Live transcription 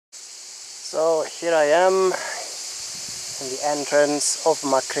So here I am in the entrance of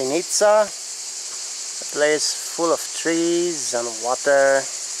Makrinica, a place full of trees and water,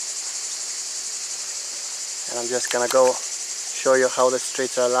 and I'm just gonna go show you how the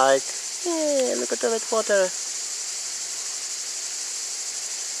streets are like. Hey, look at all that water.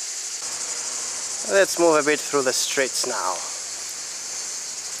 Let's move a bit through the streets now.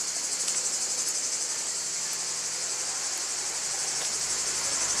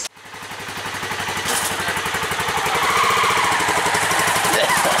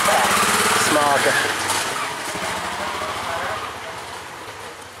 Smog.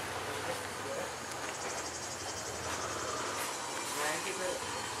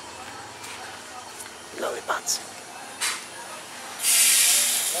 Nowy pac.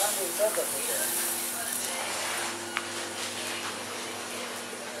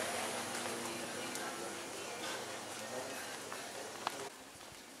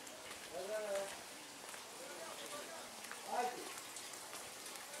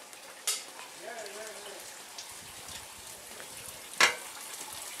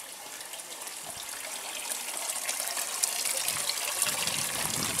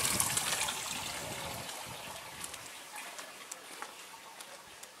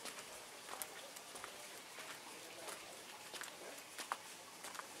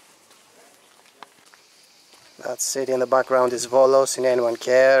 That city in the background is Volos, and anyone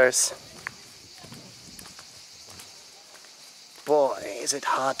cares. Boy, is it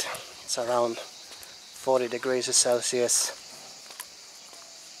hot. It's around 40 degrees Celsius.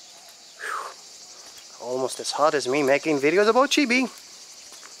 Whew. Almost as hot as me making videos about Chibi.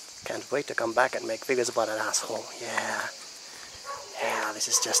 Can't wait to come back and make videos about an asshole. Yeah, this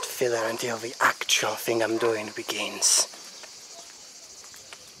is just filler until the actual thing I'm doing begins.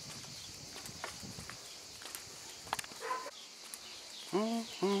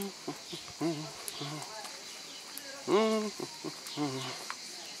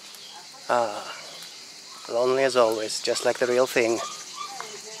 Lonely as always, just like the real thing.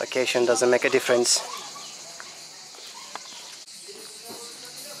 Vacation doesn't make a difference.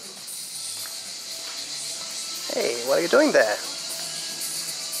 Hey, what are you doing there?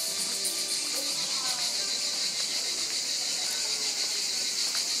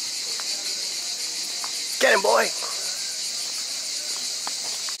 Get him, boy!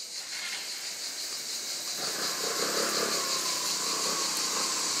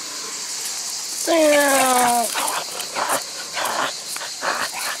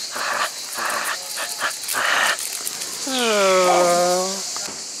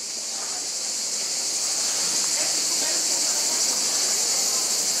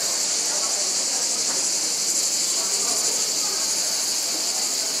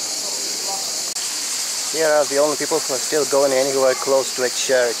 Here are the only people who are still going anywhere close to a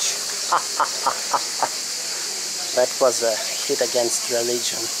church. That was a hit against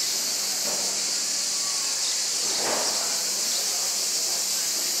religion.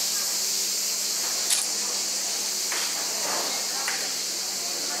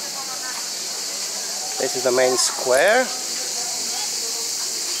 This is the main square.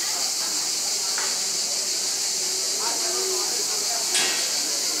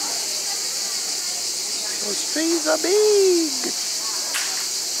 Those trees are big.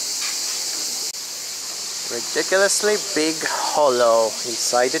 Ridiculously big hollow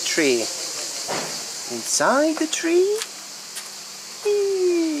inside the tree. Inside the tree?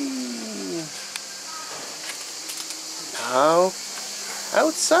 Now,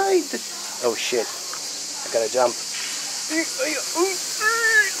 outside the... Oh shit. I gotta jump.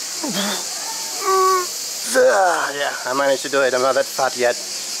 Yeah, I managed to do it. I'm not that fat yet.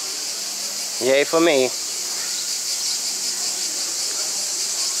 Yay for me.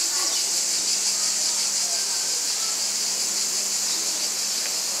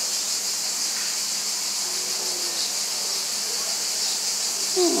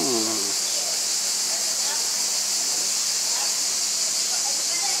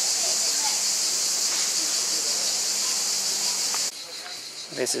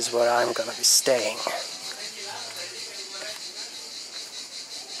 This is where I'm gonna be staying.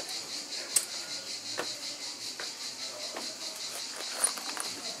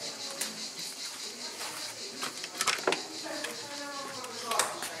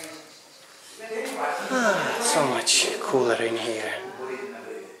 So much cooler in here.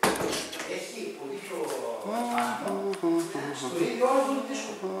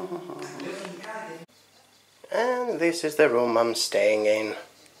 And this is the room I'm staying in.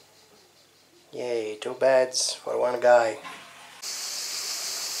 Yay, 2 beds for 1 guy.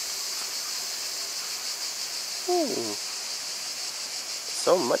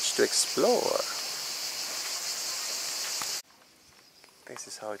 So much to explore. This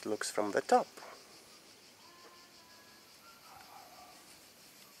is how it looks from the top.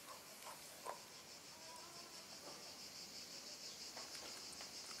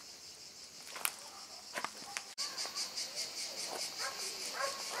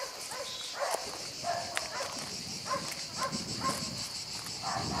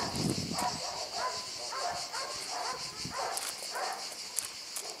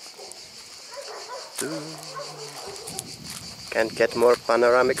 Can't get more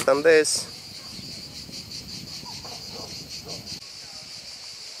panoramic than this.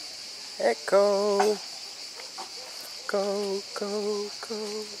 Echo. Go, go, go,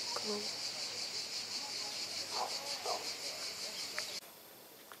 go.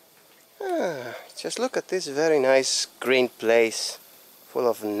 Just look at this very nice green place, full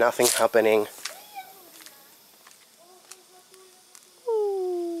of nothing happening.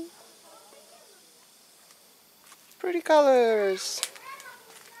 Ooh. Pretty colors.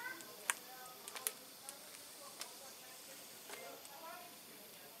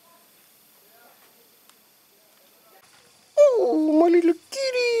 Oh, my little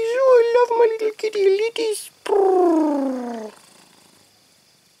kitties. Oh, I love my little kitty litties.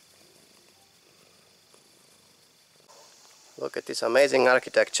 Look at this amazing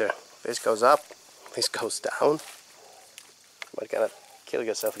architecture. This goes up, this goes down. You might kind of kill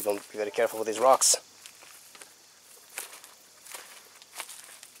yourself if you don't be very careful with these rocks.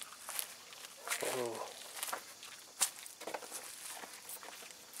 Oh.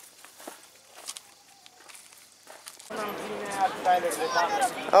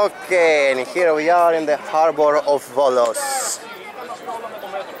 Okay, and here we are in the harbor of Volos.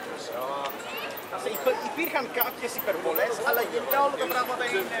 Υπήρχαν κάποιες υπερβολές, αλλά γενικά όλο το πράγμα δεν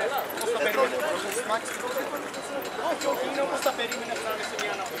είναι όπως τα περίμενε. Όχι, όχι, είναι όπως τα περίμενε να είναι σε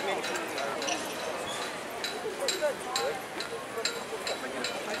μια αναπτυγμένη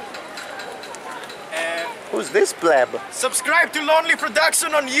Who's this pleb? Subscribe to Lonely Production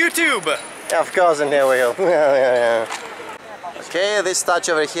on YouTube! Yeah, of course, and here we go. Yeah. Okay, this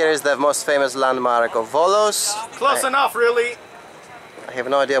statue over here is the most famous landmark of Volos. Close enough, really. I have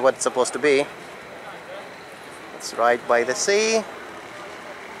no idea what it's supposed to be. It's right by the sea.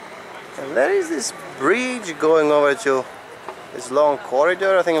 And there is this bridge going over to this long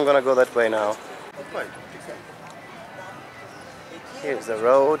corridor. I think I'm gonna go that way now. Here's the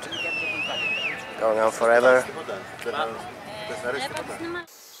road. Going on forever.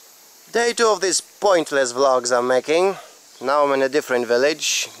 Day 2 of these pointless vlogs I'm making. Now I'm in a different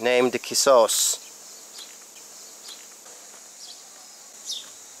village named Kisos.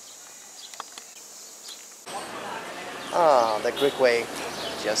 Ah, the Greek way.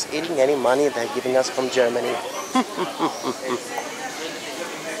 Just eating any money they're giving us from Germany.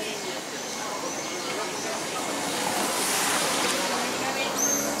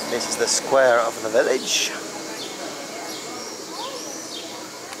 This is the square of the village.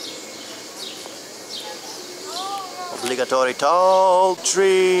 Obligatory tall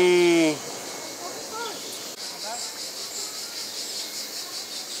tree.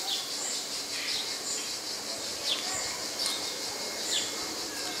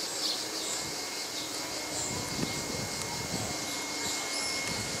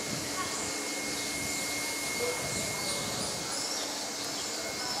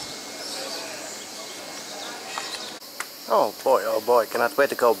 Oh boy, cannot wait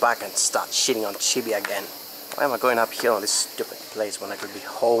to go back and start shitting on Chibi again. Why am I going up here on this stupid place when I could be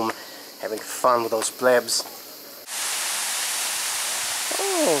home having fun with those plebs?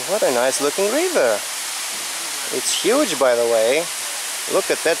 Oh, what a nice looking river. It's huge, by the way.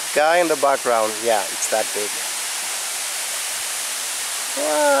 Look at that guy in the background. Yeah, it's that big.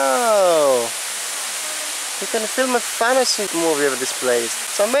 Wow! You can film a fantasy movie of this place.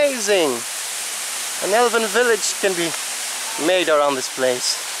 It's amazing! An elven village can be made around this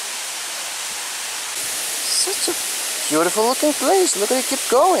place. Such a beautiful looking place. Look at it keep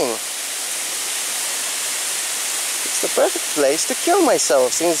going. It's the perfect place to kill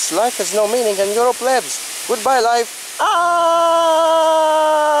myself since life has no meaning and you're all plebs. Goodbye life. Ah!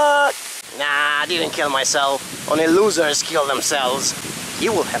 Nah, I didn't kill myself. Only losers kill themselves.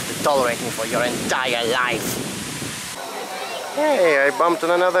 You will have to tolerate me for your entire life. Hey, I bumped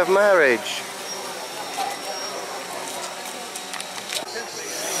on another marriage.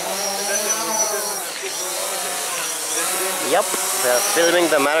 Yep, they're filming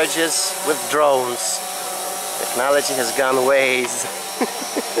the marriages with drones. Technology has gone ways.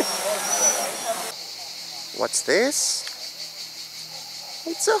 What's this?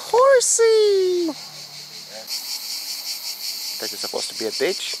 It's a horsey! This is supposed to be a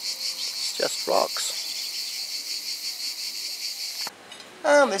beach. Just rocks.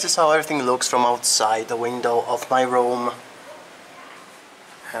 And this is how everything looks from outside the window of my room.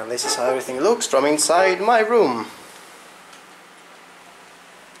 And this is how everything looks from inside my room.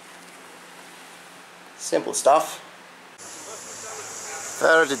 Simple stuff.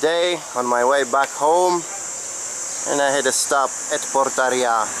 Third day on my way back home, and I had a stop at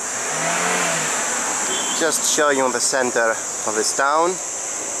Portaria. Just show you the center of this town.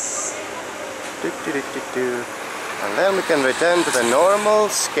 And then we can return to the normal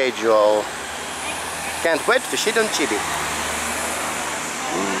schedule. Can't wait to shit on Chibi.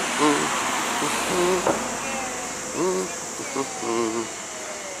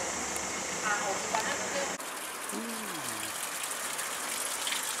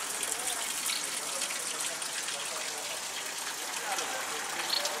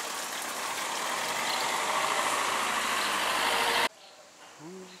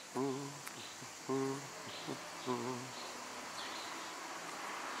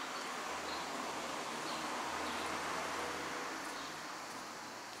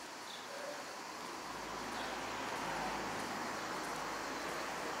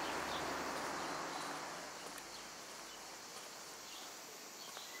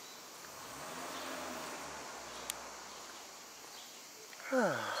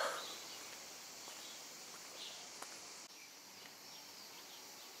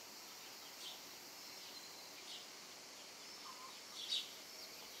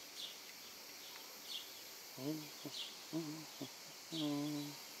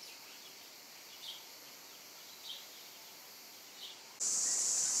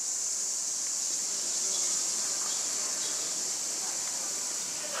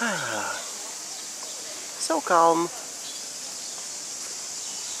 So calm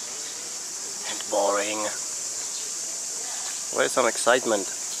and boring. Where's some excitement?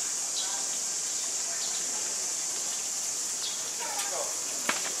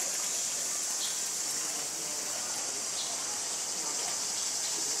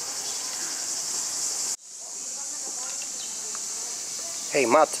 Hey,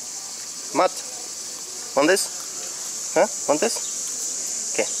 Matt, want this? Huh? Want this?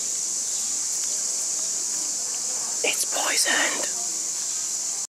 Okay. It's poisoned.